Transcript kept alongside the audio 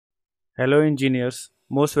Hello engineers,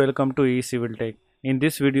 most welcome to eCivil-Tech. In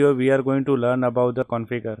this video, we are going to learn about the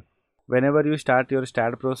configure. Whenever you start your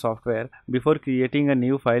Staad Pro software, before creating a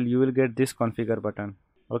new file, you will get this configure button.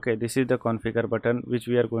 Okay, this is the configure button which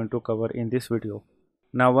we are going to cover in this video.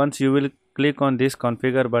 Now once you will click on this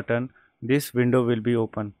configure button, this window will be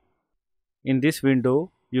open. In this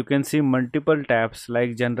window, you can see multiple tabs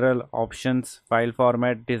like General, Options, File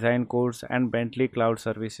Format, Design Codes and Bentley Cloud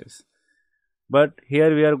Services. But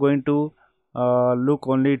here we are going to look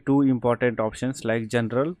only two important options like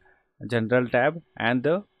general tab and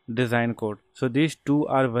the design code. So these two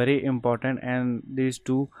are very important and these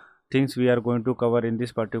two things we are going to cover in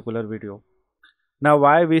this particular video. Now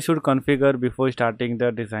why we should configure before starting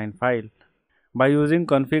the design file? By using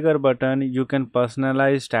configure button you can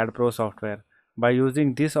personalize Staad Pro software. By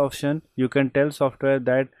using this option you can tell software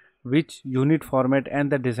that which unit format and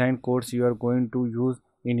the design codes you are going to use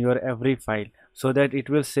in your every file, so that it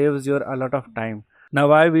will saves your a lot of time. Now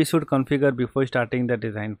why we should configure before starting the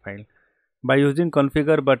design file? By using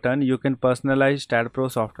configure button you can personalize Staad Pro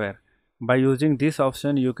software. By using this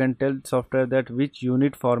option you can tell software that which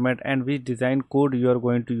unit format and which design code you are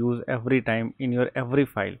going to use every time in your every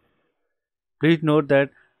file. Please note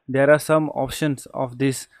that there are some options of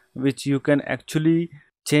this which you can actually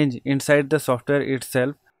change inside the software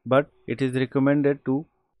itself, but it is recommended to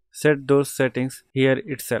set those settings here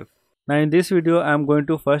itself. Now in this video I am going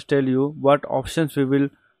to first tell you what options we will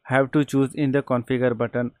have to choose in the configure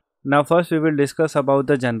button. Now first we will discuss about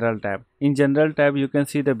the general tab. In general tab you can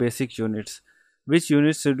see the basic units. Which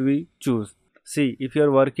units should we choose? See, if you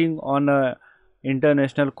are working on a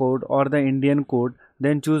international code or the Indian code,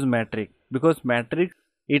 then choose metric, because metric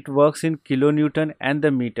it works in kilonewton and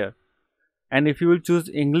the meter. And if you will choose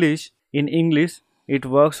English, in English it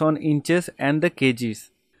works on inches and the kgs.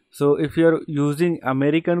 So if you are using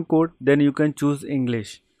American code, then you can choose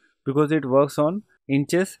English because it works on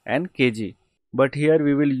inches and kg. But here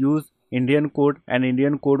we will use Indian code, and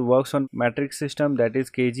Indian code works on metric system, that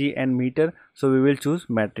is kg and meter. So we will choose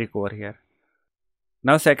metric over here.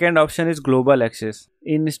 Now second option is global axis.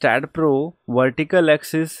 In Staad Pro, vertical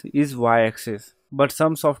axis is y-axis, but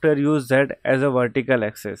some software use Z as a vertical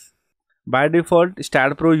axis. By default,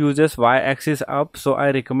 Staad Pro uses y-axis up, so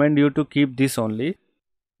I recommend you to keep this only,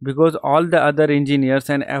 because all the other engineers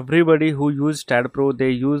and everybody who use Staad Pro, they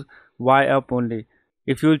use Y up only.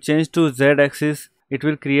 If you change to Z axis, it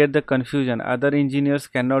will create the confusion. Other engineers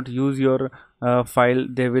cannot use your file,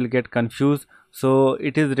 they will get confused. So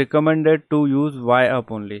it is recommended to use Y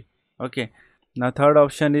up only. Okay. Now third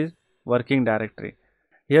option is working directory.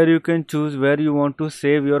 Here you can choose where you want to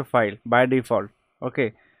save your file by default.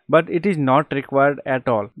 Okay. But it is not required at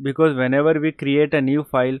all, because whenever we create a new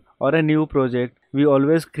file or a new project, we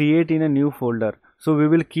always create in a new folder. So we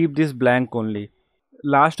will keep this blank only.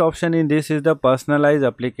 Last option in this is the personalized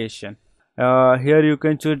application. Here you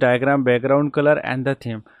can choose diagram, background color and the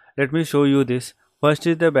theme. Let me show you this. First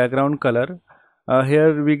is the background color.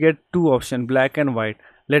 Here we get two options, black and white.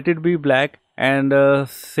 Let it be black and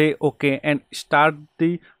say OK and start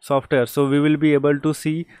the software. So we will be able to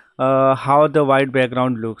see how the white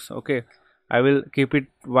background looks. Okay, I will keep it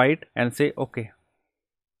white and say OK.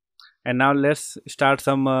 And now let's start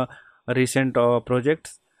some recent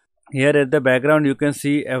projects. Here at the background you can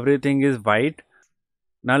see everything is white.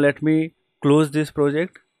 Now let me close this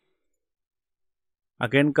project.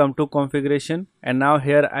 Again come to configuration, and now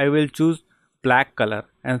here I will choose black color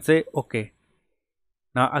and say OK.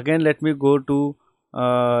 Now again let me go to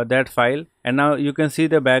that file, and now you can see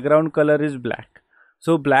the background color is black.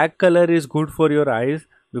 So black color is good for your eyes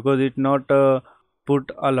because it not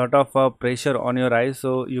put a lot of pressure on your eyes,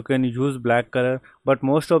 so you can use black color. But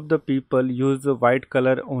most of the people use the white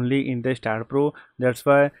color only in the Staad Pro. That's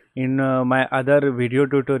why in my other video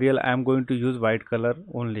tutorial I am going to use white color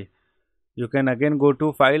only. You can again go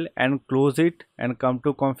to file and close it and come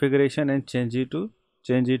to configuration and change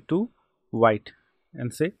it to white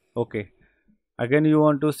and say OK. Again you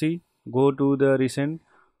want to see, go to the recent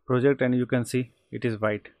project and you can see it is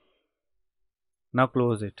white. Now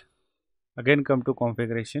close it. Again come to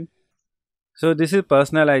configuration. So this is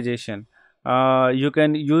personalization. You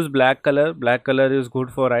can use black color. Black color is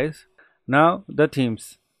good for eyes. Now the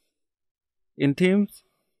themes. In themes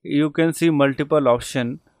you can see multiple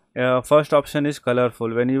option. First option is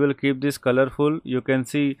colorful. When you will keep this colorful, you can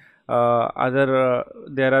see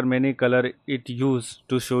there are many color it use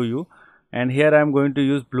to show you, and here I am going to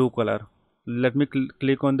use blue color. Let me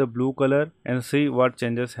click on the blue color and see what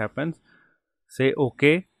changes happens. Say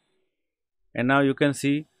OK, and now you can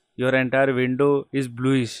see your entire window is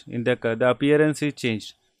bluish in the appearance is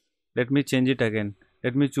changed. Let me change it again.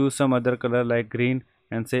 Let me choose some other color like green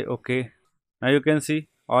and say OK. Now you can see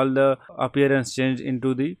all the appearance change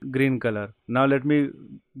into the green color. Now let me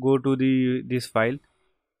go to this file.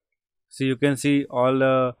 So you can see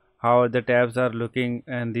all how the tabs are looking,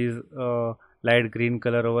 and these light green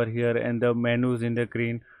color over here, and the menus in the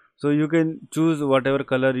green. So you can choose whatever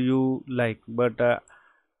color you like, but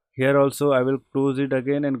here also I will close it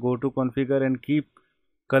again and go to configure and keep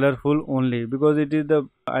colorful only, because it is the,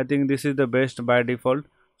 I think this is the best by default.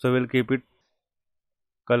 So we'll keep it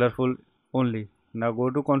colorful only. Now go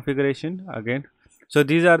to configuration again. So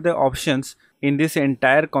these are the options in this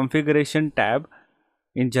entire configuration tab.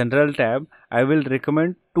 In general tab, I will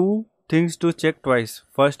recommend two things to check twice.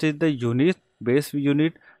 First is the unit, base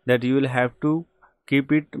unit, that you will have to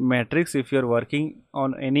keep it matrix if you are working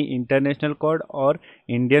on any international code or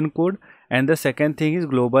Indian code. And the second thing is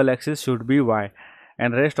global access should be Y,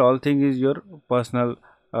 and rest all thing is your personal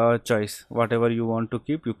choice. Whatever you want to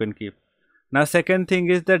keep, you can keep. Now second thing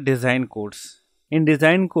is the design codes. In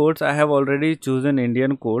design codes, I have already chosen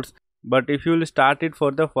Indian codes, but if you will start it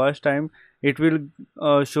for the first time, it will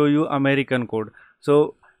show you American code.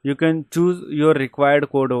 So you can choose your required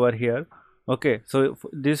code over here. Okay, so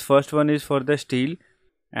this first one is for the steel,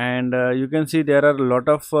 and you can see there are a lot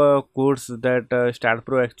of codes that Staad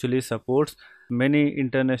Pro actually supports. Many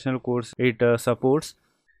international codes it supports.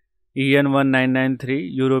 EN1993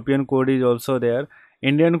 European code is also there.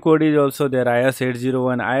 Indian code is also there.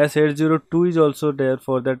 IS801, IS802 is also there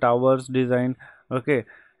for the towers design. Okay,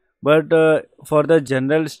 but for the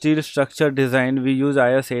general steel structure design we use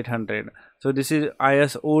IS800. So this is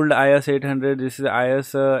old IS800. This is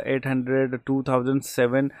IS800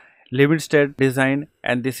 2007 limit state design,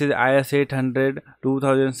 and this is IS800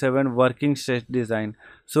 2007 working stress design.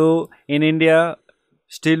 So in India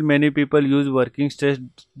still many people use working stress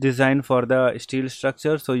design for the steel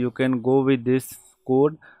structure, so you can go with this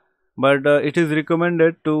code, but it is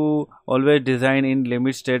recommended to always design in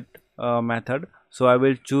limit state method. So I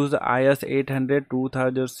will choose IS800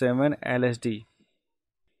 2007 LSD,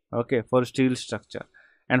 okay, for steel structure.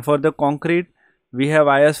 And for the concrete we have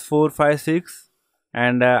IS456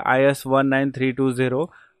 and IS19320.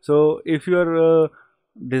 So if you are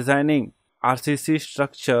designing RCC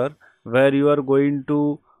structure where you are going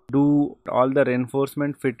to do all the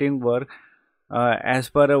reinforcement fitting work as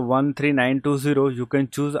per a 13920, you can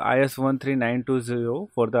choose IS13920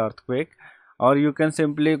 for the earthquake, or you can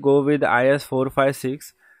simply go with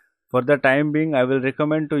IS456. For the time being I will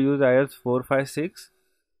recommend to use IS456.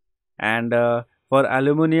 And for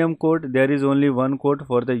aluminum code there is only one code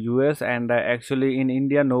for the US, and actually in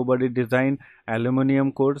India nobody design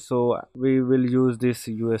aluminum code, so we will use this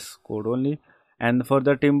US code only. And for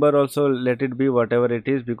the timber also let it be whatever it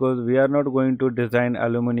is, because we are not going to design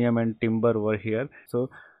aluminum and timber over here, so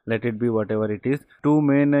let it be whatever it is. Two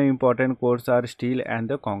main important codes are steel and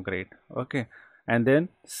the concrete. Okay, and then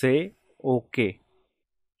say OK.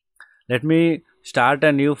 Let me start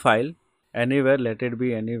a new file anywhere, let it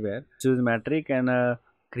be anywhere. Choose metric and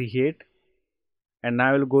create, and now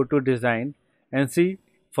I will go to design and see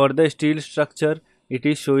for the steel structure it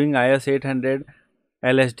is showing IS800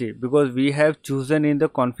 LSD, because we have chosen in the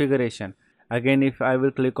configuration. Again if I will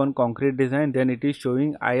click on concrete design, then it is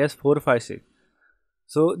showing IS456.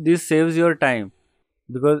 So this saves your time,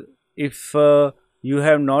 because if you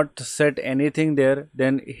have not set anything there,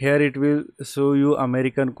 then here it will show you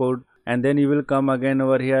American code, and then you will come again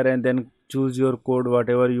over here and then choose your code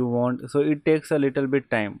whatever you want. So it takes a little bit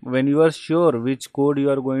time. When you are sure which code you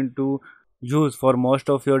are going to use for most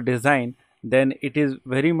of your design, then it is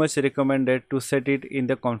very much recommended to set it in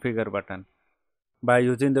the configure button. By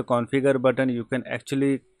using the configure button you can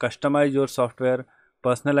actually customize your software,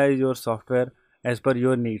 personalize your software as per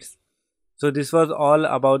your needs. So this was all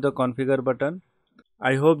about the configure button.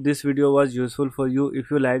 I hope this video was useful for you. If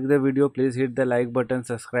you like the video, please hit the like button,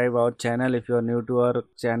 subscribe our channel if you are new to our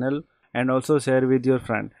channel, and also share with your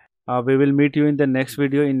friend. We will meet you in the next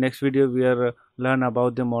video. In next video we are learn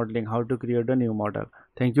about the modeling, how to create a new model.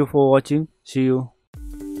 Thank you for watching. See you.